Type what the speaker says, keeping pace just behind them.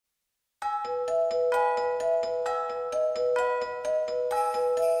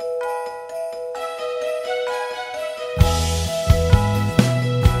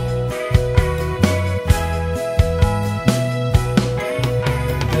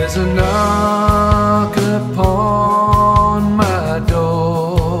There's a knock upon my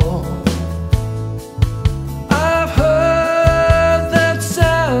door. I've heard that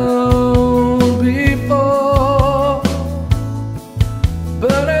sound before,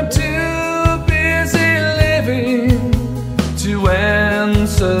 but I'm too busy living to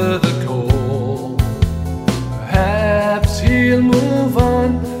answer the call. Perhaps he'll move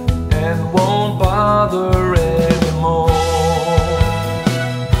on and won't bother anymore.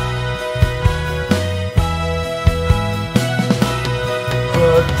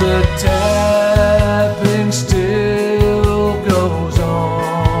 But the tapping still goes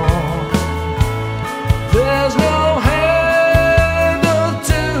on. There's no handle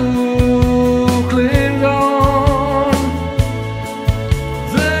to cling on.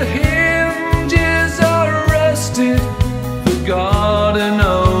 The hinges are rusted, the garden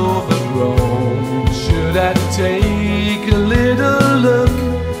overgrown. Should I take a little look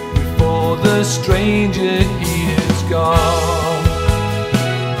before the stranger here's gone?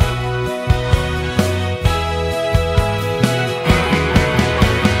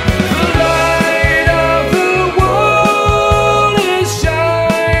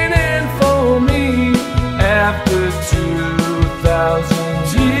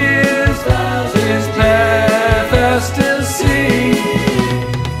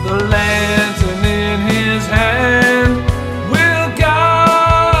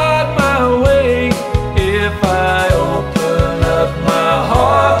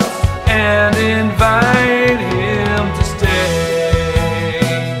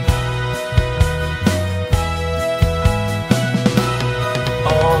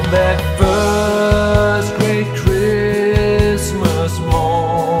 That first great Christmas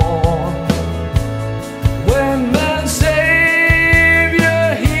morn, when man's Savior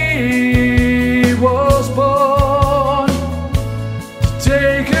he was born, to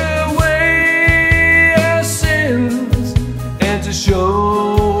take away our sins and to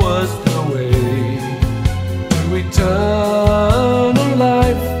show us the way to eternal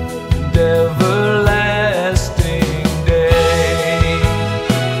life and everlasting.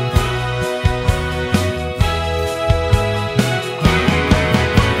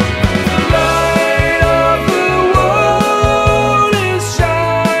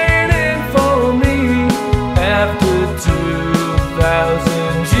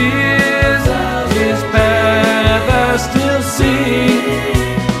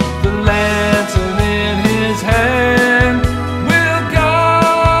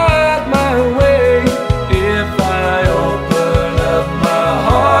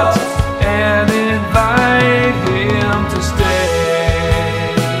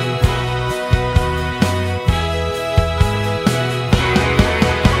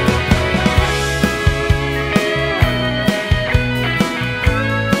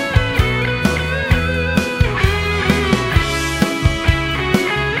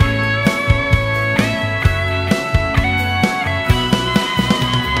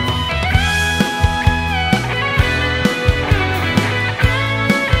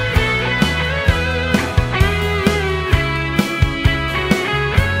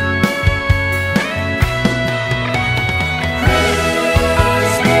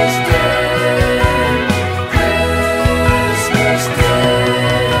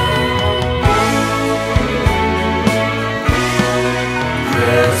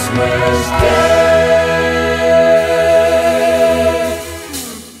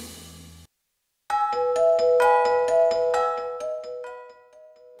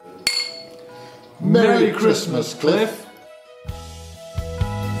 Merry Christmas, Cliff.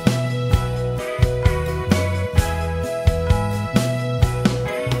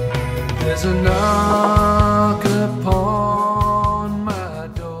 There's a knock